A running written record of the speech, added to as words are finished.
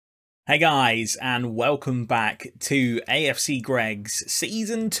Hey guys, and welcome back to AFC Greg's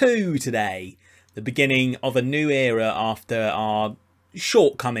Season 2 today. The beginning of a new era after our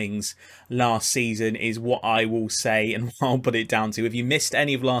shortcomings last season is what I will say and I'll put it down to. If you missed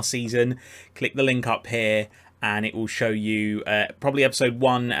any of last season, click the link up here and it will show you probably episode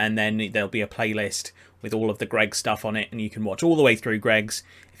 1, and then there'll be a playlist with all of the Greg stuff on it and you can watch all the way through Greg's.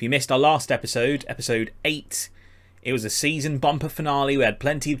 If you missed our last episode, episode 8, it was a season bumper finale. We had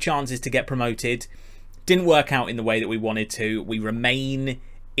plenty of chances to get promoted. Didn't work out in the way that we wanted to. We remain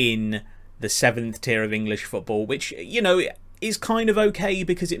in the 7th tier of English football, which, you know, is kind of okay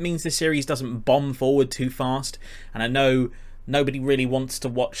because it means the series doesn't bomb forward too fast. And I know nobody really wants to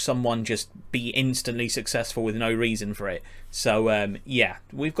watch someone just be instantly successful with no reason for it. So yeah,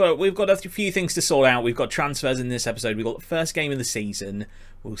 we've got a few things to sort out. We've got transfers in this episode. We've got the first game of the season.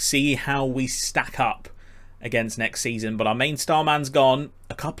 We'll see how we stack up against next season, but our main star man's gone.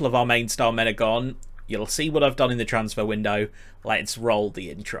 A couple of our main star men are gone. You'll see what I've done in the transfer window. Let's roll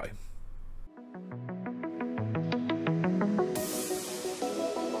the intro.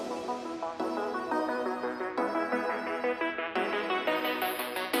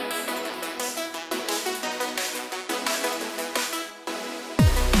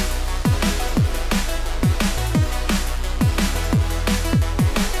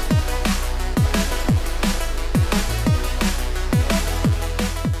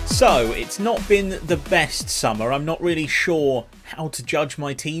 So, it's not been the best summer. I'm not really sure how to judge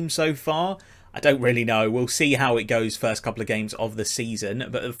my team so far. I don't really know. We'll see how it goes first couple of games of the season.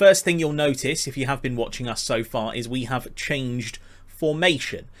 But the first thing you'll notice, if you have been watching us so far, is we have changed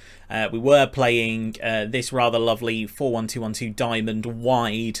formation. We were playing this rather lovely 4-1-2-1-2 diamond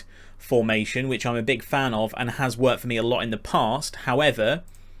wide formation, which I'm a big fan of and has worked for me a lot in the past. However,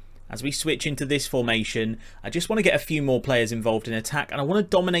 as we switch into this formation, I just want to get a few more players involved in attack and I want to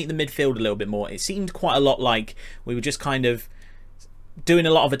dominate the midfield a little bit more. It seemed quite a lot like we were just kind of doing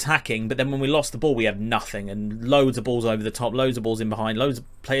a lot of attacking, but then when we lost the ball we had nothing, and loads of balls over the top, loads of balls in behind, loads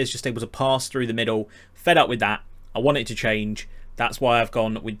of players just able to pass through the middle. Fed up with that. I want it to change. That's why I've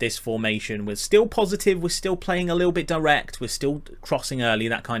gone with this formation. We're still positive, we're still playing a little bit direct, we're still crossing early,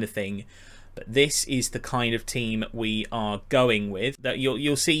 that kind of thing. But this is the kind of team we are going with. That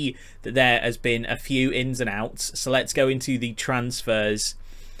you'll see that there has been a few ins and outs. So let's go into the transfers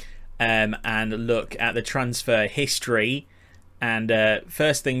and look at the transfer history. And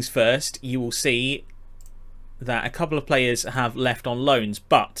first things first, you will see that a couple of players have left on loans.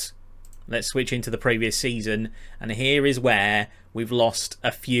 But let's switch into the previous season. And here is where we've lost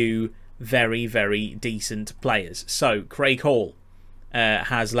a few very, very decent players. So Craig Hall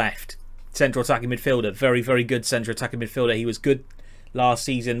has left. Central attacking midfielder, very, very good central attacking midfielder. He was good last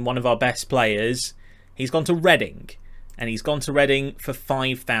season, one of our best players. He's gone to Reading, and he's gone to Reading for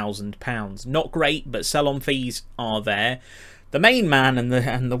 £5,000. Not great, but sell-on fees are there. The main man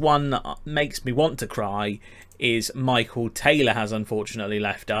and the one that makes me want to cry is Michael Taylor has unfortunately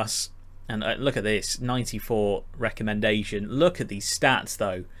left us. And look at this, 94 recommendation. Look at these stats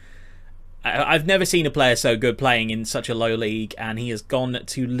though. I've never seen a player so good playing in such a low league, and he has gone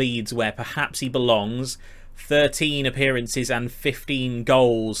to Leeds where perhaps he belongs. 13 appearances and 15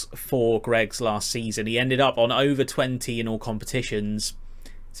 goals for Greg's last season. He ended up on over 20 in all competitions.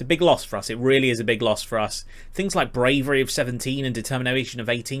 It's a big loss for us. It really is a big loss for us. Things like bravery of 17 and determination of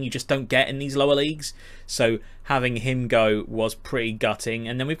 18 you just don't get in these lower leagues. So having him go was pretty gutting.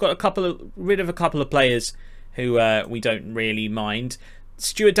 And then we've got rid of a couple of players who we don't really mind.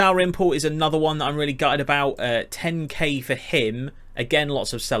 Stuart Dalrymple is another one that I'm really gutted about. 10k for him. Again,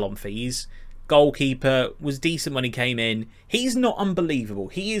 lots of sell-on fees. Goalkeeper was decent when he came in. He's not unbelievable.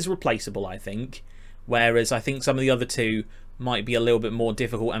 He is replaceable, I think. Whereas I think some of the other two might be a little bit more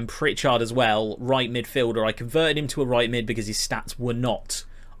difficult. And Pritchard as well, right midfielder. I converted him to a right mid because his stats were not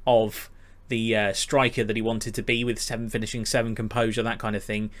of the striker that he wanted to be, with 7 finishing, 7 composure, that kind of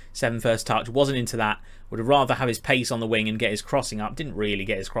thing. 7 first touch. Wasn't into that. Would have rather have his pace on the wing and get his crossing up. Didn't really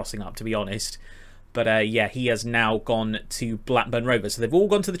get his crossing up, to be honest. But yeah, he has now gone to Blackburn Rovers. So they've all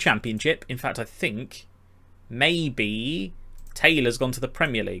gone to the Championship. In fact, I think maybe Taylor's gone to the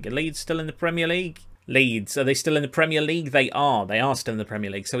Premier League. Are Leeds still in the Premier League? Leeds, are they still in the Premier League? They are. They are still in the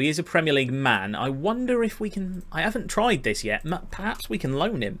Premier League. So he is a Premier League man. I wonder if we can... I haven't tried this yet. Perhaps we can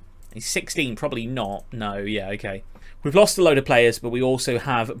loan him. He's 16, probably not. No, yeah, okay. We've lost a load of players, but we also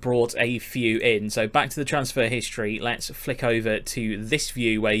have brought a few in. So back to the transfer history. Let's flick over to this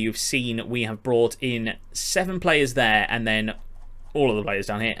view where you've seen we have brought in 7 players there, and then all of the players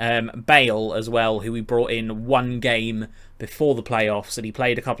down here. Bale as well, who we brought in one game before the playoffs, and he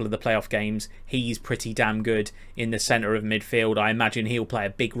played a couple of the playoff games. He's pretty damn good in the centre of midfield. I imagine he'll play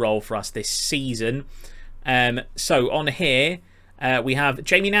a big role for us this season. So on here, we have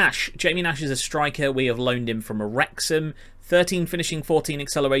Jamie Nash. Jamie Nash is a striker. We have loaned him from Wrexham. 13 finishing, 14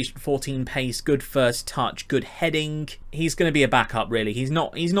 acceleration, 14 pace, good first touch, good heading. He's going to be a backup, really. He's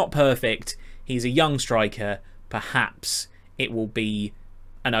not perfect. He's a young striker. Perhaps it will be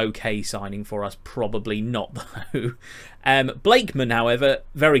an okay signing for us. Probably not, though. Blakeman, however,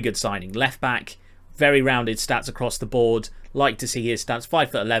 very good signing. Left back, very rounded stats across the board. Like to see his stats.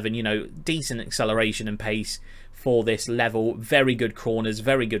 5'11", you know, decent acceleration and pace for this level. Very good corners,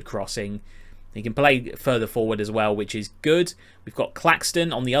 very good crossing. He can play further forward as well, which is good. We've got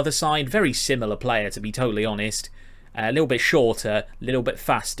Claxton on the other side. Very similar player, to be totally honest. A little bit shorter, a little bit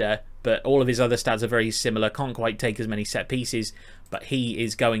faster, but all of his other stats are very similar. Can't quite take as many set pieces, but he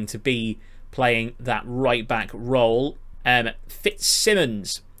is going to be playing that right back role.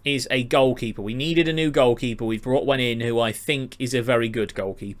 Fitzsimmons is a goalkeeper. We needed a new goalkeeper. We've brought one in who I think is a very good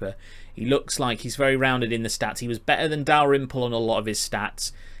goalkeeper. He looks like he's very rounded in the stats. He was better than Dalrymple on a lot of his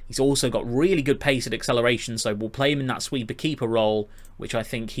stats. He's also got really good pace and acceleration, so we'll play him in that sweeper keeper role, which I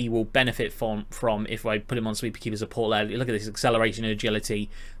think he will benefit from if I put him on sweeper keeper support layer. Look at this acceleration and agility.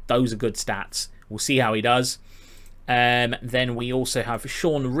 Those are good stats. We'll see how he does. Then we also have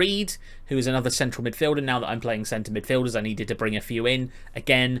Sean Reed, who is another central midfielder. Now that I'm playing centre midfielders, I needed to bring a few in.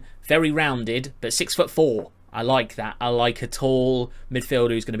 Again, very rounded, but 6'4". I like that. I like a tall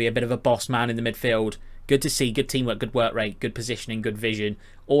midfielder who's going to be a bit of a boss man in the midfield. Good to see, good teamwork, good work rate, good positioning, good vision,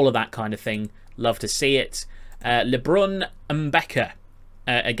 all of that kind of thing. Love to see it. LeBron Mbeka,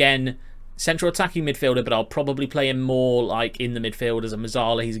 again, central attacking midfielder, but I'll probably play him more like in the midfield as a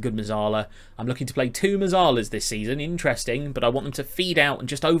Mazzala. He's a good Mazzala. I'm looking to play 2 Mazzalas this season. Interesting, but I want them to feed out and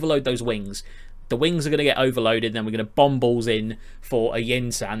just overload those wings. The wings are going to get overloaded, then we're going to bomb balls in for a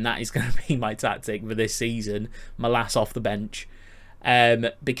Yinsan. That is going to be my tactic for this season. Malas off the bench.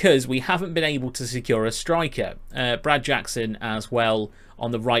 Because we haven't been able to secure a striker. Brad Jackson as well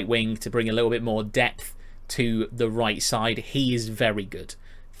on the right wing to bring a little bit more depth to the right side. He is very good.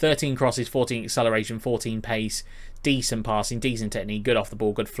 13 crosses, 14 acceleration, 14 pace, decent passing, decent technique, good off the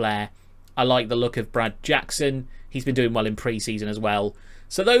ball, good flair. I like the look of Brad Jackson. He's been doing well in pre-season as well.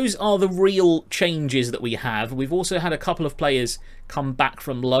 So those are the real changes that we have. We've also had a couple of players come back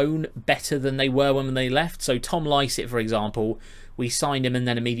from loan better than they were when they left. So Tom Lycett, for example, we signed him and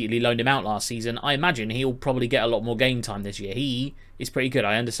then immediately loaned him out last season. I imagine he'll probably get a lot more game time this year. He is pretty good.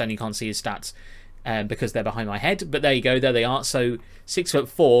 I understand you can't see his stats because they're behind my head, but there you go, there they are. So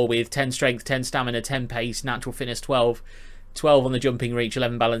 6'4" with 10 strength, 10 stamina, 10 pace, natural fitness 12 on the jumping reach,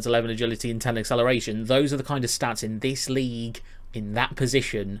 11 balance, 11 agility, and 10 acceleration. Those are the kind of stats in this league, in that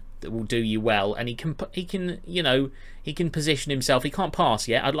position, that will do you well. And he can, you know, he can position himself. He can't pass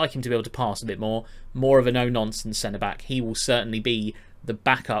yet. I'd like him to be able to pass a bit more of a no-nonsense centre-back. He will certainly be the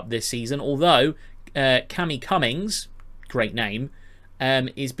backup this season, although Cammy Cummings, great name,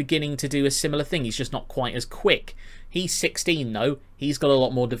 is beginning to do a similar thing. He's just not quite as quick. He's 16 though. He's got a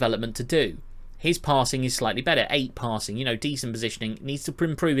lot more development to do. His passing is slightly better. 8 passing, you know, decent positioning. Needs to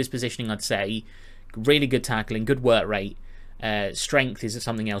improve his positioning, I'd say. Really good tackling, good work rate. Strength is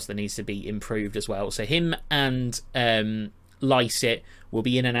something else that needs to be improved as well. So him and Lycett will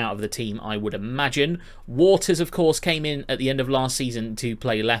be in and out of the team, I would imagine. Waters, of course, came in at the end of last season to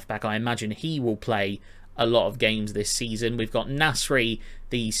play left back. I imagine he will play a lot of games this season. We've got Nasri,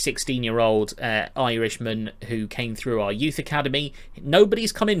 the 16-year-old Irishman who came through our youth academy.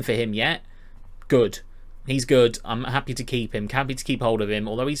 Nobody's come in for him yet. Good. He's good. I'm happy to keep him. Happy to keep hold of him.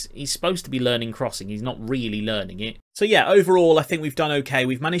 Although he's supposed to be learning crossing. He's not really learning it. So yeah, overall, I think we've done okay.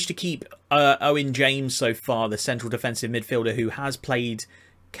 We've managed to keep Owen James so far, the central defensive midfielder who has played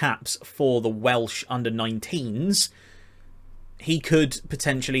caps for the Welsh under-19s. He could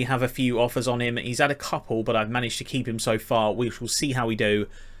potentially have a few offers on him. He's had a couple, but I've managed to keep him so far. We shall see how we do.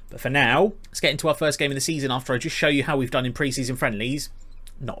 But for now, let's get into our first game of the season after I just show you how we've done in pre-season friendlies.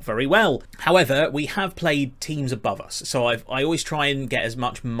 Not very well. However, we have played teams above us, so I always try and get as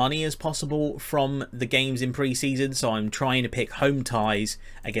much money as possible from the games in pre-season, so I'm trying to pick home ties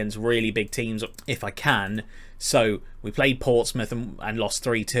against really big teams if I can. So we played Portsmouth and lost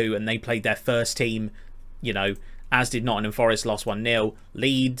 3-2, and they played their first team, you know, as did Nottingham Forest, lost 1-0.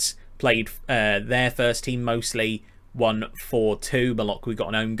 Leeds played their first team mostly, won 4-2. Malok, got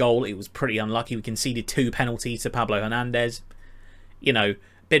an own goal. It was pretty unlucky. We conceded 2 penalties to Pablo Hernandez. You know,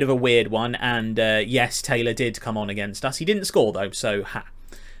 bit of a weird one. And yes, Taylor did come on against us. He didn't score though, so ha.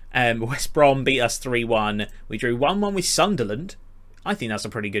 West Brom beat us 3-1. We drew 1-1 with Sunderland. I think that's a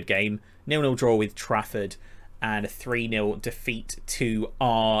pretty good game. 0-0 draw with Trafford and a 3-0 defeat to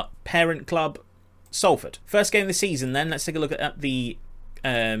our parent club, Salford. First game of the season then. Let's take a look at the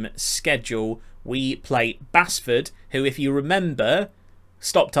schedule. We play Basford, who, if you remember,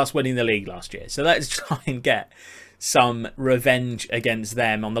 stopped us winning the league last year. So let's try and get some revenge against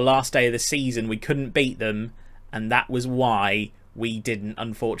them. On the last day of the season, we couldn't beat them, and that was why we didn't,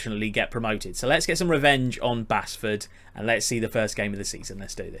 unfortunately, get promoted. So let's get some revenge on Basford, and let's see the first game of the season.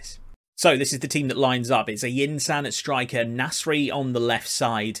 Let's do this. So this is the team that lines up. It's a Yinsan at striker, Nasri on the left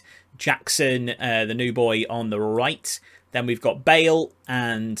side, Jackson, the new boy, on the right. Then we've got Bale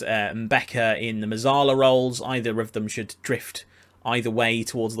and Mbeka in the Mazzala roles. Either of them should drift either way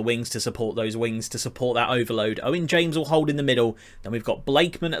towards the wings to support those wings, to support that overload. Owen James will hold in the middle. Then we've got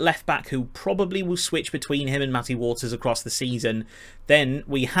Blakeman at left back, who probably will switch between him and Matty Waters across the season. Then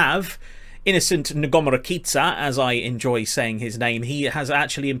we have Innocent Ngomorakitsa, as I enjoy saying his name. He has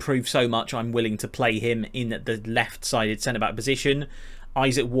actually improved so much, I'm willing to play him in the left-sided centre-back position.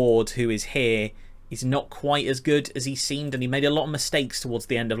 Isaac Ward, who is here, is not quite as good as he seemed, and he made a lot of mistakes towards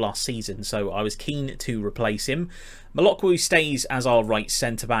the end of last season, so I was keen to replace him. Malokwu stays as our right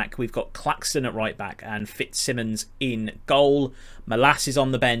centre-back. We've got Claxton at right-back and Fitzsimmons in goal. Malas is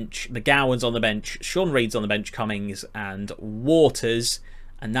on the bench, McGowan's on the bench, Sean Reid's on the bench, Cummings and Waters.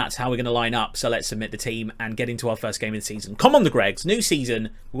 And that's how we're going to line up. So let's submit the team and get into our first game of the season. Come on, the Gregs. New season.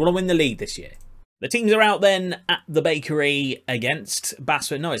 We want to win the league this year. The teams are out then at the Bakery against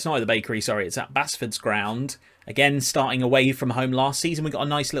Basford. No, it's not at the Bakery, sorry. It's at Basford's ground. Again, starting away from home. Last season, we got a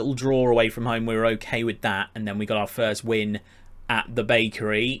nice little draw away from home. We were okay with that. And then we got our first win at the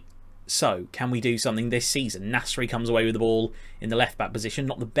Bakery. So, can we do something this season? Nasri comes away with the ball in the left-back position.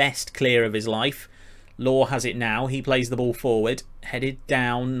 Not the best clear of his life. Law has it now. He plays the ball forward. Headed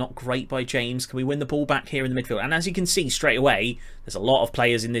down. Not great by James. Can we win the ball back here in the midfield? And as you can see straight away, there's a lot of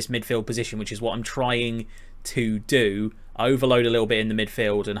players in this midfield position, which is what I'm trying to do. Overload a little bit in the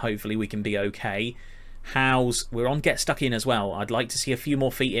midfield, and hopefully we can be okay. Howes, we're on get stuck in as well. I'd like to see a few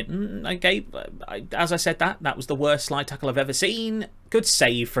more feet in. Okay, as I said that was the worst slide tackle I've ever seen. Good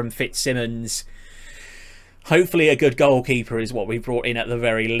save from Fitzsimmons. Hopefully a good goalkeeper is what we brought in at the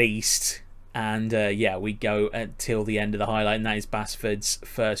very least. And yeah, we go until the end of the highlight, and that is Basford's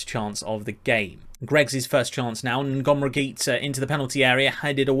first chance of the game. Greg's first chance now. Ngomorakitsa into the penalty area,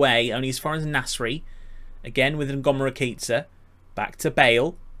 headed away, only as far as Nasri. Again with Ngomorakitsa. Back to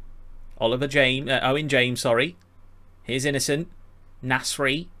Bale. Owen James, sorry. Here's Innocent.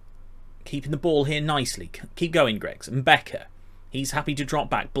 Nasri. Keeping the ball here nicely. Keep going, Greggs. Mbeka. He's happy to drop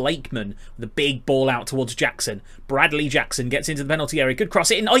back. Blakeman with a big ball out towards Jackson. Bradley Jackson gets into the penalty area. Good cross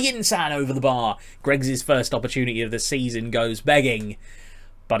it in. Oyinsan over the bar. Greggs' first opportunity of the season goes begging.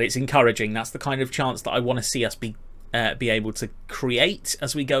 But it's encouraging. That's the kind of chance that I want to see us be able to create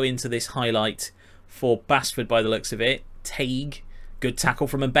as we go into this highlight for Basford by the looks of it. Tague. Good tackle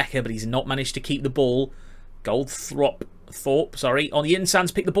from Mbeka, but he's not managed to keep the ball. Goldthorpe,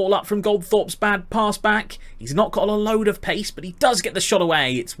 Oyinsan's picked the ball up from Goldthorpe's bad pass back. He's not got a load of pace, but he does get the shot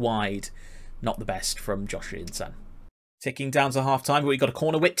away. It's wide. Not the best from Josh Oyinsan. Ticking down to half-time, but we've got a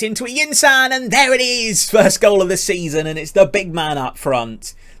corner whipped into Oyinsan, and there it is! First goal of the season, and it's the big man up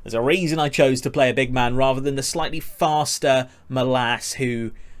front. There's a reason I chose to play a big man rather than the slightly faster Malas,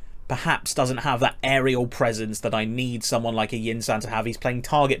 who perhaps doesn't have that aerial presence that I need someone like Oyinsan to have. He's playing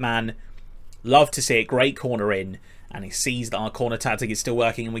target man. Love to see it. Great corner in. And he sees that our corner tactic is still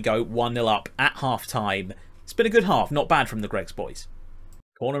working, and we go 1-0 up at half-time. It's been a good half. Not bad from the Greggs boys.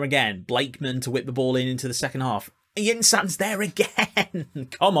 Corner again. Blakeman to whip the ball into the second half. Oyinsan's there again.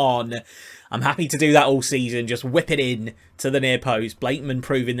 Come on. I'm happy to do that all season. Just whip it in to the near post. Blakeman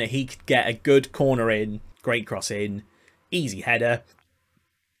proving that he could get a good corner in. Great cross in. Easy header.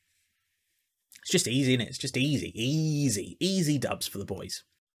 It's just easy, isn't it? It's just easy. Easy dubs for the boys.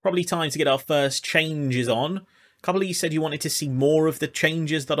 Probably time to get our first changes on. A couple of you said you wanted to see more of the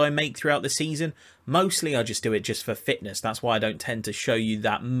changes that I make throughout the season. Mostly I just do it just for fitness. That's why I don't tend to show you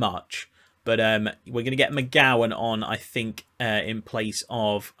that much. But we're going to get McGowan on, I think, in place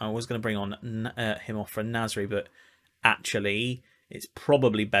of... I was going to bring on him off for Nasri, but actually it's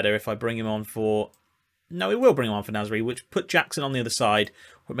probably better if I bring him on for... No, it will bring him on for Nasri, which put Jackson on the other side,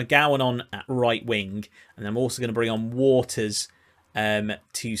 put McGowan on at right wing, and I'm also going to bring on Waters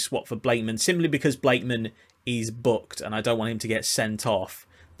to swap for Blakeman, simply because Blakeman is booked and I don't want him to get sent off.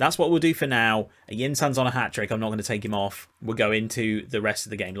 That's what we'll do for now. Oyinsan's on a hat-trick. I'm not going to take him off. We'll go into the rest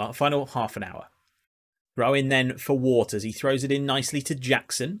of the game. Final half an hour. Throw in then for Waters. He throws it in nicely to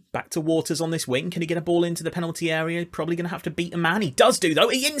Jackson. Back to Waters on this wing. Can he get a ball into the penalty area? Probably going to have to beat a man. He does do, though.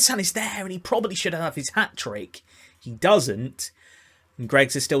 Oyinsan is there, and he probably should have his hat-trick. He doesn't. And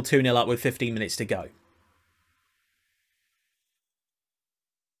Greg's is still 2-0 up with 15 minutes to go.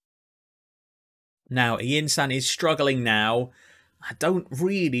 Now, Ian-san is struggling now. I don't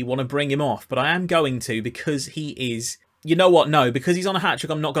really want to bring him off, but I am going to because he is... You know what? No, because he's on a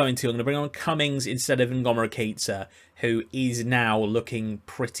hat-trick, I'm not going to. I'm going to bring on Cummings instead of Ngoma Rakitsa, who is now looking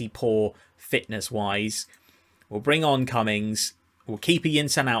pretty poor fitness-wise. We'll bring on Cummings. We'll keep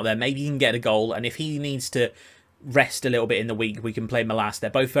Ian-san out there. Maybe he can get a goal. And if he needs to rest a little bit in the week, we can play Malas. They're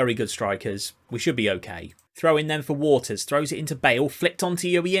both very good strikers. We should be okay. Throw in then for Waters. Throws it into Bale. Flicked onto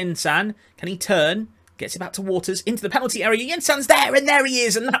Ian-san. Can he turn? Gets it back to Waters. Into the penalty area. Ian-san's there. And there he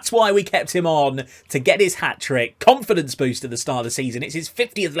is. And that's why we kept him on. To get his hat-trick. Confidence boost at the start of the season. It's his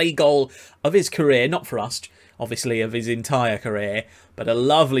 50th league goal of his career. Not for us, obviously, of his entire career. But a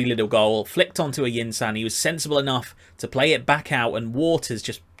lovely little goal. Flicked onto Ian-san. He was sensible enough to play it back out. And Waters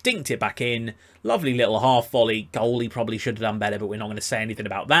just dinked it back in. Lovely little half volley. Goalie probably should have done better, but we're not going to say anything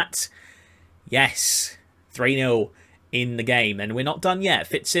about that. Yes. 3-0 in the game. And we're not done yet.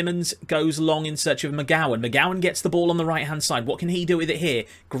 Fitzsimmons goes long in search of McGowan. McGowan gets the ball on the right-hand side. What can he do with it here?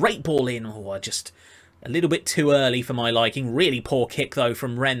 Great ball in. Oh, just a little bit too early for my liking. Really poor kick, though,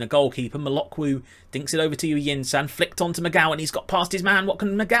 from Ren, the goalkeeper. Malokwu dinks it over to Yin-san. Flicked onto McGowan. He's got past his man. What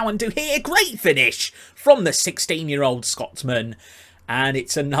can McGowan do here? Great finish from the 16-year-old Scotsman. And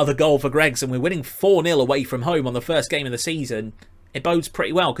it's another goal for Gregson. We're winning 4-0 away from home on the first game of the season. It bodes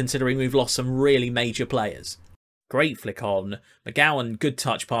pretty well considering we've lost some really major players. Great flick on. McGowan, good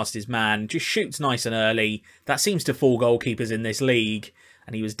touch past his man. Just shoots nice and early. That seems to fool goalkeepers in this league.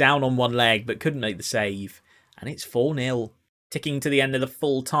 And he was down on one leg but couldn't make the save. And it's 4-0. Ticking to the end of the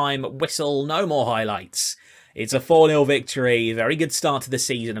full-time whistle. No more highlights. It's a 4-0 victory. Very good start to the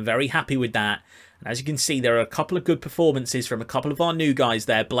season. I'm very happy with that. And as you can see, there are a couple of good performances from a couple of our new guys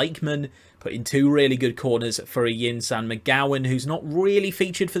there. Blakeman put in 2 really good corners for a Yin-san. McGowan, who's not really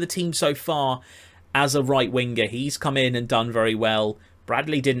featured for the team so far as a right winger. He's come in and done very well.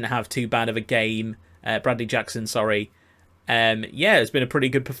 Bradley didn't have too bad of a game. Bradley Jackson, sorry. Yeah, it's been a pretty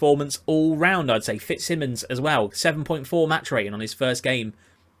good performance all round, I'd say. Fitzsimmons as well. 7.4 match rating on his first game.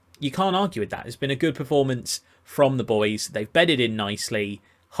 You can't argue with that. It's been a good performance from the boys. They've bedded in nicely.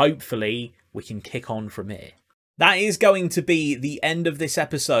 Hopefully, we can kick on from here. That is going to be the end of this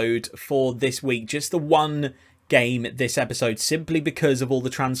episode for this week. Just the one game this episode, simply because of all the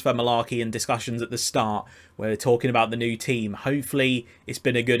transfer malarkey and discussions at the start where we're talking about the new team. Hopefully, it's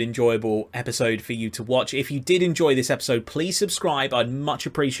been a good, enjoyable episode for you to watch. If you did enjoy this episode, please subscribe. I'd much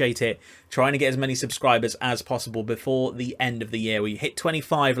appreciate it. Trying to get as many subscribers as possible before the end of the year. We hit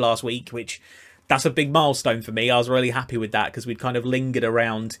 25 last week, which... that's a big milestone for me. I was really happy with that because we'd kind of lingered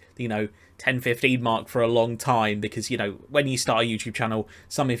around, 10-15 mark for a long time because, when you start a YouTube channel,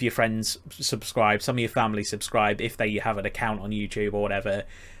 some of your friends subscribe, some of your family subscribe if they have an account on YouTube or whatever.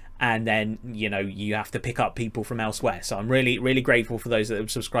 And then, you have to pick up people from elsewhere. So I'm really, really grateful for those that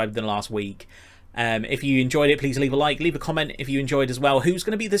have subscribed in the last week. If you enjoyed it, please leave a like, leave a comment if you enjoyed as well. Who's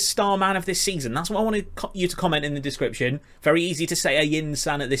going to be the star man of this season? That's what I wanted you to comment in the description. Very easy to say a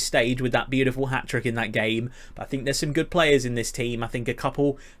Yin-san at this stage with that beautiful hat-trick in that game. But I think there's some good players in this team. I think a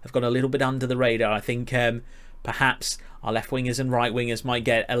couple have gone a little bit under the radar. I think perhaps our left wingers and right wingers might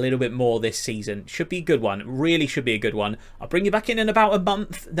get a little bit more this season. Should be a good one. Really should be a good one. I'll bring you back in about a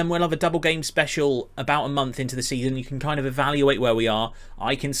month. Then we'll have a double game special about a month into the season. You can kind of evaluate where we are.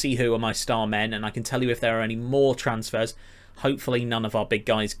 I can see who are my star men, and I can tell you if there are any more transfers. Hopefully none of our big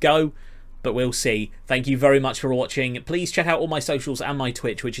guys go, but we'll see. Thank you very much for watching. Please check out all my socials and my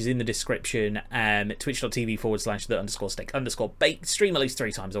Twitch, which is in the description. Twitch.tv/the_steak_bake. Stream at least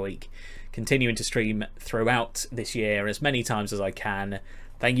 3 times a week. Continuing to stream throughout this year as many times as I can.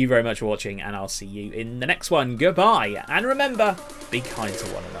 Thank you very much for watching, and I'll see you in the next one. Goodbye, and remember, be kind to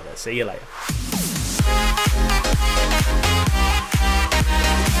one another. See you later.